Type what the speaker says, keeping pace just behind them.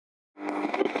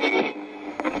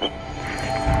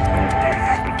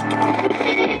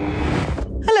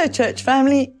Hello, church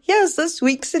family. Here's this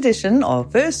week's edition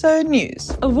of Verso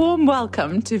News. A warm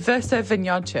welcome to Verso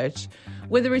Vineyard Church.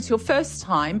 Whether it's your first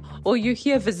time or you're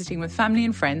here visiting with family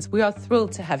and friends, we are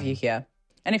thrilled to have you here.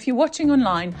 And if you're watching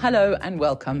online, hello and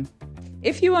welcome.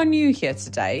 If you are new here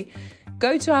today,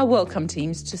 go to our welcome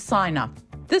teams to sign up.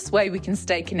 This way we can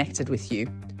stay connected with you.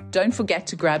 Don't forget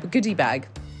to grab a goodie bag.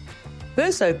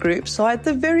 Verso groups are at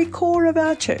the very core of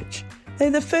our church. They're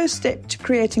the first step to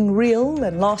creating real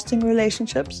and lasting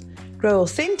relationships, grow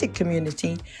authentic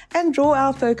community, and draw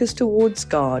our focus towards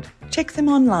God. Check them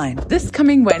online. This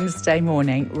coming Wednesday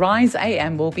morning, Rise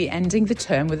AM will be ending the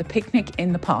term with a picnic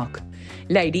in the park.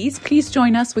 Ladies, please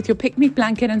join us with your picnic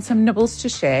blanket and some nibbles to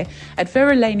share at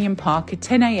Verulamium Park at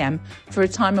 10 a.m. for a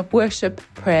time of worship,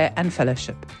 prayer and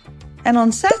fellowship. And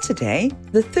on Saturday,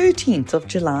 the 13th of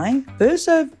July,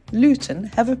 Verso Luton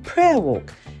have a prayer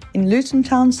walk in Luton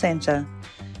Town Centre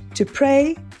to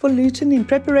pray for Luton in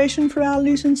preparation for our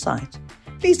Luton site.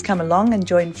 Please come along and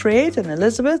join Fred and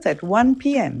Elizabeth at 1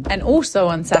 p.m. And also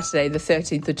on Saturday, the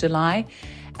 13th of July,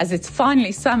 as it's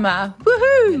finally summer,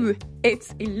 woohoo!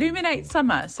 It's Illuminate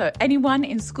summer, so anyone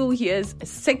in school years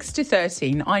 6 to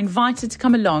 13 are invited to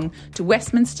come along to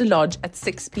Westminster Lodge at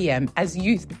 6 p.m. as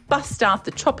youth bust out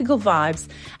the tropical vibes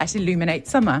at Illuminate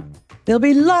summer. There'll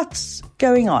be lots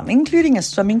going on, including a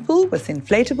swimming pool with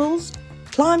inflatables,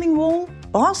 climbing wall,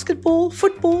 basketball,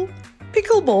 football,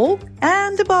 pickleball,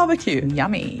 and a barbecue.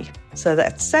 Yummy. So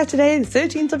that's Saturday, the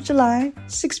 13th of July,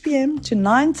 6 p.m. to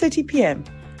 9:30 p.m.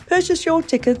 Purchase your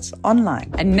tickets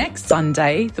online. And next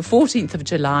Sunday, the 14th of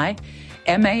July,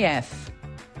 MAF,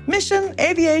 Mission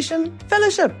Aviation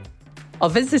Fellowship, are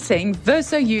visiting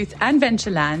Verso Youth and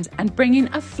Ventureland and bringing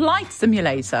a flight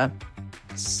simulator.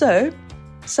 So,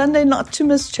 Sunday not to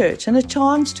miss church and a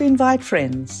chance to invite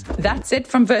friends. That's it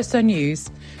from Verso News.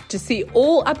 To see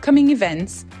all upcoming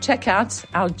events, check out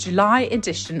our July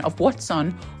edition of What's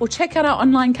On or check out our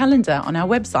online calendar on our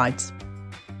website.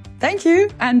 Thank you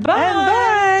and bye.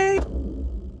 And bye.